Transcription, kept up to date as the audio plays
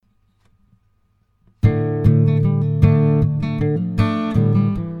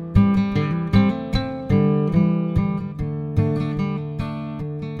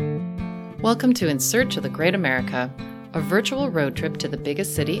Welcome to In Search of the Great America, a virtual road trip to the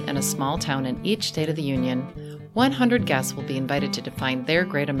biggest city and a small town in each state of the Union. 100 guests will be invited to define their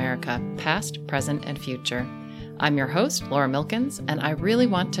great America, past, present, and future. I'm your host, Laura Milkins, and I really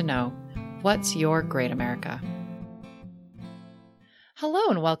want to know, what's your great America? Hello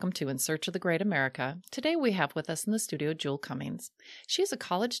and welcome to In Search of the Great America. Today we have with us in the studio Jewel Cummings. She is a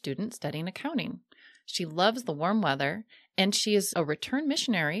college student studying accounting. She loves the warm weather, and she is a returned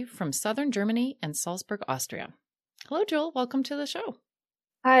missionary from southern Germany and Salzburg, Austria. Hello, Jewel. Welcome to the show.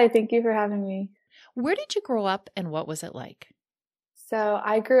 Hi, thank you for having me. Where did you grow up, and what was it like? So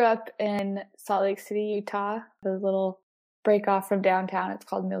I grew up in Salt Lake City, Utah, a little break off from downtown. It's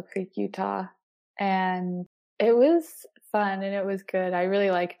called Mill Creek, Utah. And it was fun and it was good. I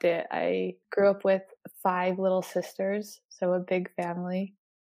really liked it. I grew up with 5 little sisters, so a big family,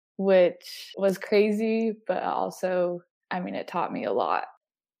 which was crazy, but also, it taught me a lot.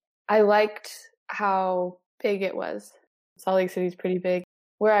 I liked how big it was. Salt Lake City is pretty big.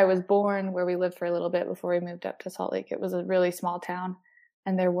 Where I was born, where we lived for a little bit before we moved up to Salt Lake, it was a really small town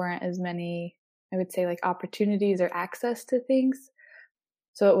and there weren't as many, I would say, like opportunities or access to things.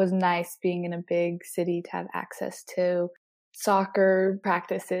 So it was nice being in a big city to have access to soccer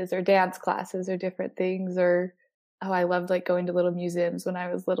practices or dance classes or different things. I loved like going to little museums when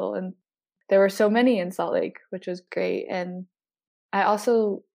I was little, and there were so many in Salt Lake, which was great. And I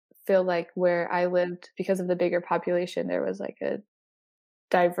also feel like where I lived, because of the bigger population, there was like a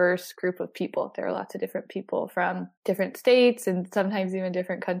diverse group of people. There were lots of different people from different states and sometimes even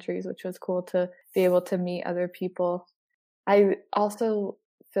different countries, which was cool to be able to meet other people. I also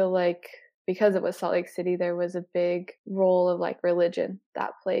feel like because it was Salt Lake City, there was a big role of like religion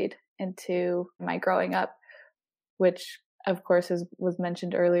that played into my growing up, which of course, as was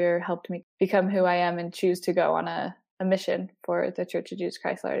mentioned earlier, helped me become who I am and choose to go on a mission for the Church of Jesus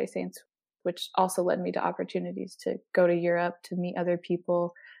Christ Latter-day Saints, which also led me to opportunities to go to Europe, to meet other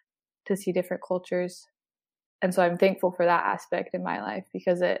people, to see different cultures. And so I'm thankful for that aspect in my life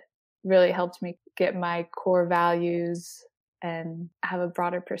because it really helped me get my core values and have a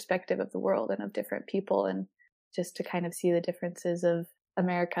broader perspective of the world and of different people, and just to kind of see the differences of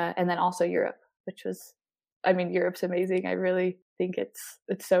America and then also Europe, which was, Europe's amazing. I really think it's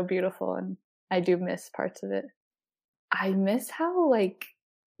so beautiful, and I do miss parts of it. I miss how like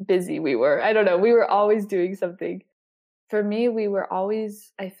busy we were. I don't know. We were always doing something. For me, we were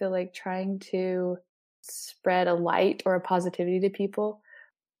always, I feel like, trying to spread a light or a positivity to people.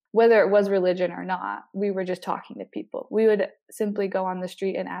 Whether it was religion or not, we were just talking to people. We would simply go on the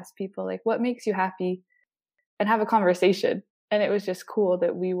street and ask people, like, what makes you happy? And have a conversation. And it was just cool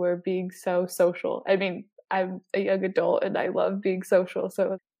that we were being so social. I'm a young adult and I love being social.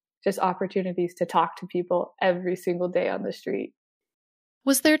 So just opportunities to talk to people every single day on the street.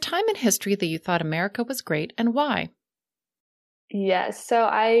 Was there a time in history that you thought America was great, and why? Yes. So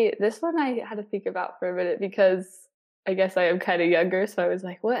this one I had to think about for a minute because I guess I am kind of younger. So I was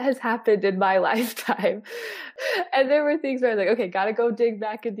like, what has happened in my lifetime? And there were things where I was like, okay, got to go dig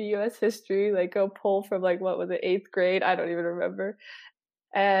back into U.S. history, like go pull from like, what was it, 8th grade? I don't even remember.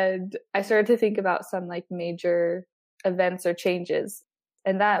 And I started to think about some like major events or changes.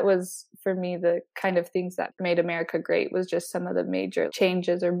 And that was, for me, the kind of things that made America great was just some of the major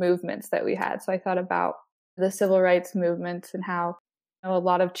changes or movements that we had. So I thought about the civil rights movements and how a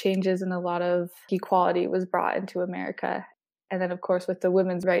lot of changes and a lot of equality was brought into America. And then, of course, with the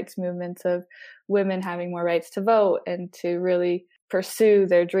women's rights movements of women having more rights to vote and to really pursue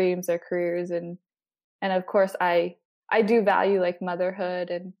their dreams, their careers. And of course, I do value like motherhood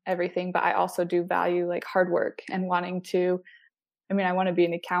and everything, but I also do value like hard work and wanting to, I want to be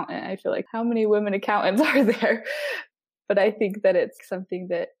an accountant. I feel like how many women accountants are there? But I think that it's something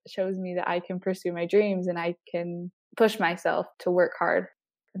that shows me that I can pursue my dreams and I can push myself to work hard.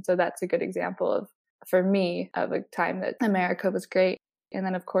 And so that's a good example of, for me, of a time that America was great. And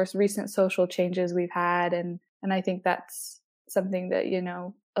then, of course, recent social changes we've had. And I think that's something that,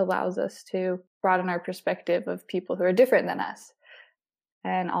 allows us to broaden our perspective of people who are different than us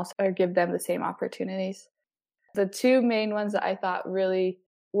and also give them the same opportunities. The 2 main ones that I thought really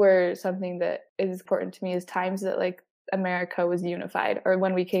were something that is important to me is times that like America was unified or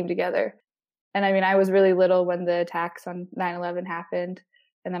when we came together. And I was really little when the attacks on 9/11 happened.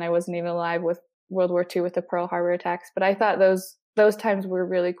 And then I wasn't even alive with World War II with the Pearl Harbor attacks. But I thought those times were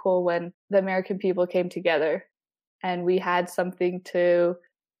really cool when the American people came together and we had something to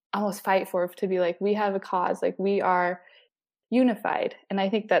almost fight for, to be like, we have a cause, like we are unified. And I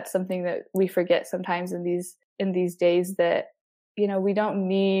think that's something that we forget sometimes in these days, that, we don't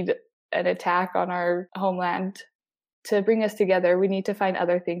need an attack on our homeland to bring us together, we need to find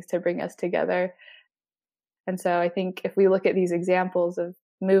other things to bring us together. And so I think if we look at these examples of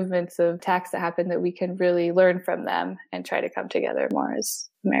movements of attacks that happen, that we can really learn from them and try to come together more as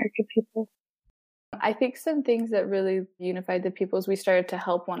American people. I think some things that really unified the people is we started to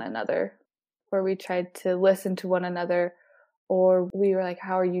help one another, or we tried to listen to one another, or we were like,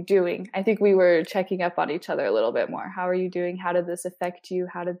 how are you doing? I think we were checking up on each other a little bit more. How are you doing? How did this affect you?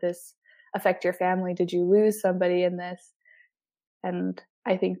 How did this affect your family? Did you lose somebody in this? And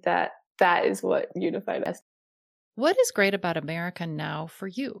I think that that is what unified us. What is great about America now for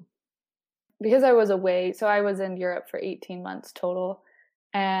you? Because I was away, so I was in Europe for 18 months total.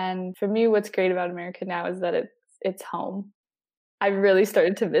 And for me, what's great about America now is that it's home. I really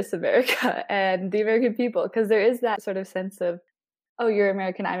started to miss America and the American people, because there is that sort of sense of, oh, you're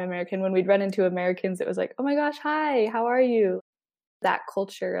American, I'm American. When we'd run into Americans, it was like, oh my gosh, hi, how are you? That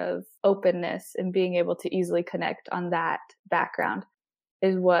culture of openness and being able to easily connect on that background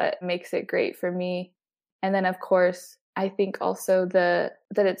is what makes it great for me. And then, of course, I think also that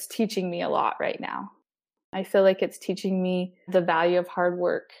it's teaching me a lot right now. I feel like it's teaching me the value of hard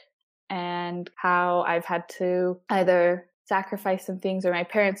work and how I've had to either sacrifice some things, or my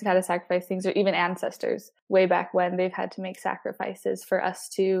parents have had to sacrifice things, or even ancestors way back when they've had to make sacrifices for us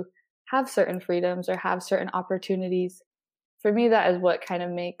to have certain freedoms or have certain opportunities. For me, that is what kind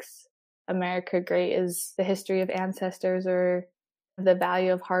of makes America great, is the history of ancestors, or the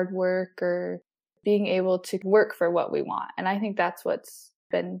value of hard work, or being able to work for what we want. And I think that's what's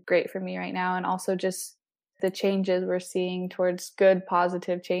been great for me right now. And also just the changes we're seeing towards good,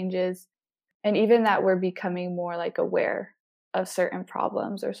 positive changes. And even that we're becoming more like aware of certain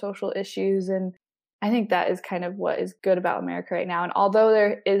problems or social issues. And I think that is kind of what is good about America right now. And although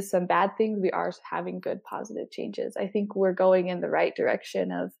there is some bad things, we are having good, positive changes. I think we're going in the right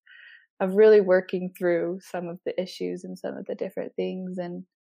direction of really working through some of the issues and some of the different things. And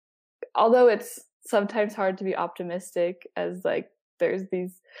although it's sometimes hard to be optimistic, as like there's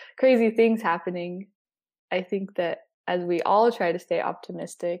these crazy things happening, I think that as we all try to stay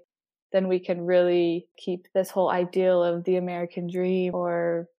optimistic, then we can really keep this whole ideal of the American dream,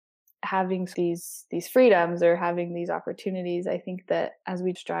 or having these freedoms, or having these opportunities. I think that as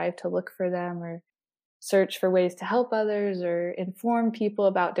we strive to look for them, or search for ways to help others, or inform people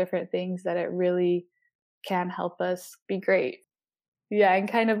about different things, that it really can help us be great. Yeah,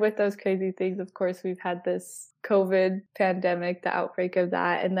 and kind of with those crazy things, of course, we've had this COVID pandemic, the outbreak of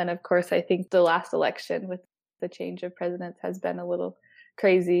that. And then, of course, I think the last election with the change of presidents has been a little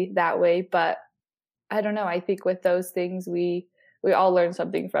crazy that way. But I don't know. I think with those things, we all learned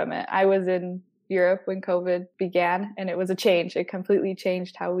something from it. I was in Europe when COVID began, and it was a change. It completely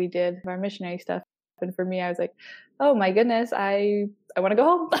changed how we did our missionary stuff. And for me, I was like, oh my goodness, I want to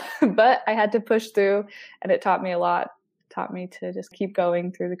go home. But I had to push through, and it taught me a lot. It taught me to just keep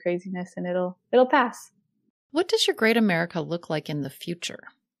going through the craziness, and it'll pass. What does your great America look like in the future?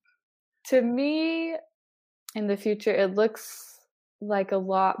 To me, in the future, it looks like a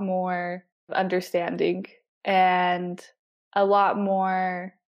lot more understanding, and a lot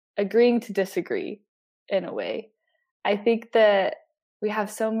more agreeing to disagree in a way. I think that we have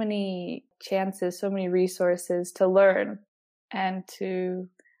so many chances, so many resources to learn and to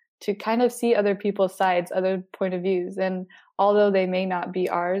kind of see other people's sides, other point of views. And although they may not be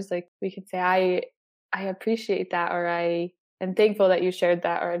ours, like we could say, I appreciate that, or I am thankful that you shared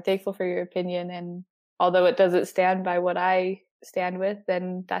that, or I'm thankful for your opinion. And although it doesn't stand by what I stand with,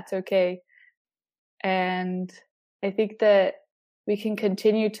 then that's okay. And I think that we can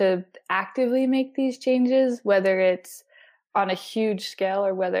continue to actively make these changes, whether it's on a huge scale,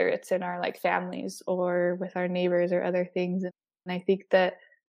 or whether it's in our like families, or with our neighbors, or other things. And I think that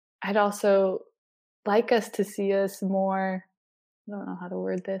I'd also like us to see us more, I don't know how to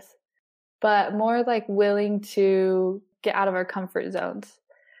word this, but more like willing to get out of our comfort zones,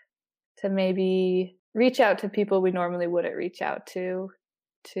 to maybe reach out to people we normally wouldn't reach out to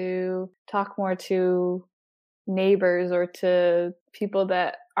talk more to neighbors, or to people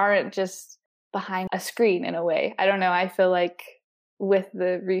that aren't just behind a screen in a way. I don't know. I feel like with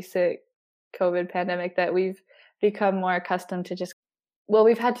the recent COVID pandemic that we've become more accustomed to just, well,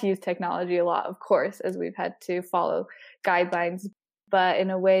 we've had to use technology a lot, of course, as we've had to follow guidelines, but in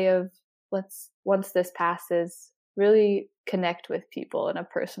a way of once this passes, really connect with people in a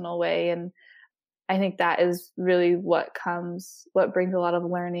personal way. And I think that is really what brings a lot of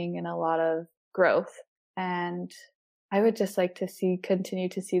learning and a lot of growth. And I would just like to continue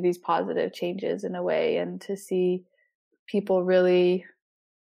to see these positive changes in a way, and to see people really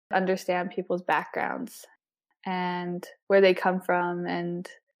understand people's backgrounds and where they come from. And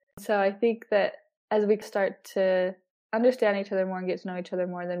so I think that as we start to understand each other more and get to know each other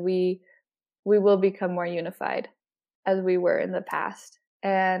more, then we will become more unified as we were in the past.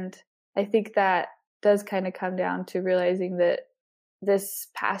 And I think that does kind of come down to realizing that this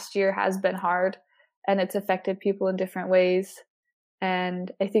past year has been hard and it's affected people in different ways.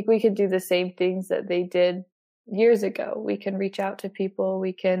 And I think we can do the same things that they did years ago. We can reach out to people.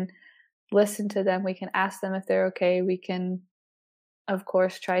 We can listen to them. We can ask them if they're okay. We can, of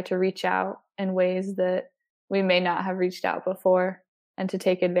course, try to reach out in ways that we may not have reached out before, and to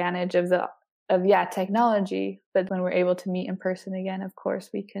take advantage of technology. But when we're able to meet in person again, of course,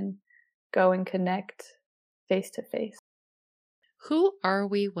 we can go and connect face to face. Who are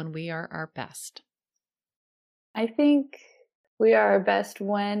we when we are our best? I think we are our best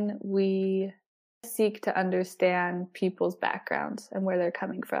when we seek to understand people's backgrounds and where they're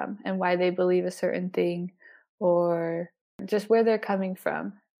coming from and why they believe a certain thing, or just where they're coming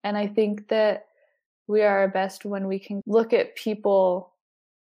from. And I think that we are our best when we can look at people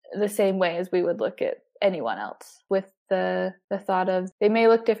the same way as we would look at anyone else, with the thought of, they may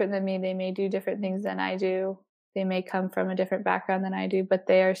look different than me, they may do different things than I do, they may come from a different background than I do, but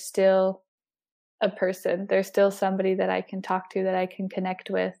they are still a person. They're still somebody that I can talk to, that I can connect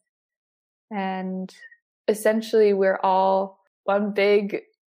with. And essentially, we're all one big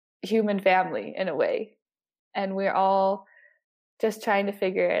human family in a way. And we're all just trying to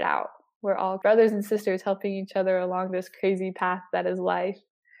figure it out. We're all brothers and sisters helping each other along this crazy path that is life.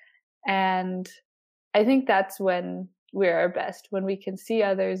 And I think that's when we're our best, when we can see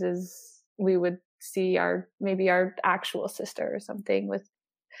others as we would see maybe our actual sister or something,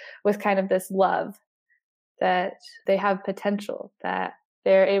 with kind of this love that they have potential, that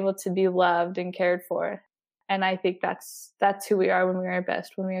they're able to be loved and cared for. And I think that's who we are when we are our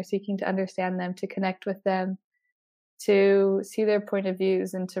best, when we are seeking to understand them, to connect with them, to see their point of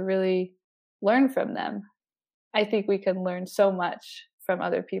views, and to really learn from them. I think we can learn so much from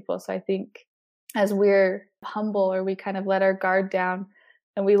other people. So I think as we're humble, or we kind of let our guard down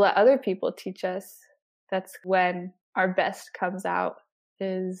and we let other people teach us, that's when our best comes out,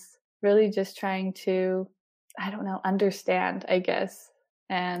 is really just trying to, understand, I guess.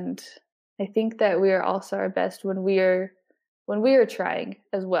 And I think that we are also our best when we are trying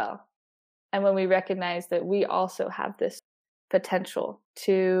as well. And when we recognize that we also have this potential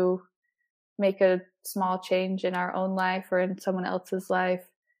to make a small change in our own life or in someone else's life,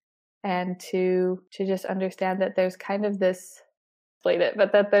 and to just understand that there's kind of this,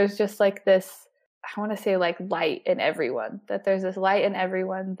 but that there's just like this, I want to say like light in everyone, that there's this light in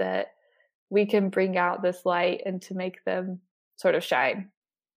everyone, that we can bring out this light and to make them sort of shine.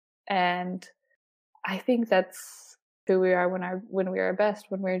 And I think that's who we are when we are our best,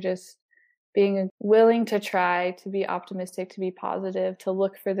 when we're just being willing to try to be optimistic, to be positive, to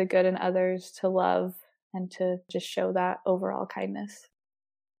look for the good in others, to love, and to just show that overall kindness.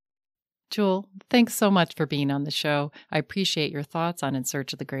 Jewel, thanks so much for being on the show. I appreciate your thoughts on In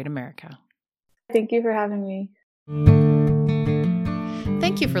Search of the Great America. Thank you for having me.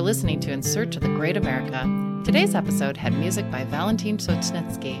 Thank you for listening to In Search of the Great America. Today's episode had music by Valentin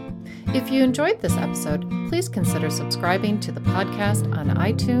Sochnetsky. If you enjoyed this episode, please consider subscribing to the podcast on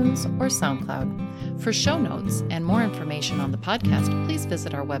iTunes or SoundCloud. For show notes and more information on the podcast, please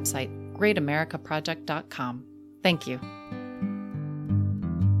visit our website, greatamericaproject.com. Thank you.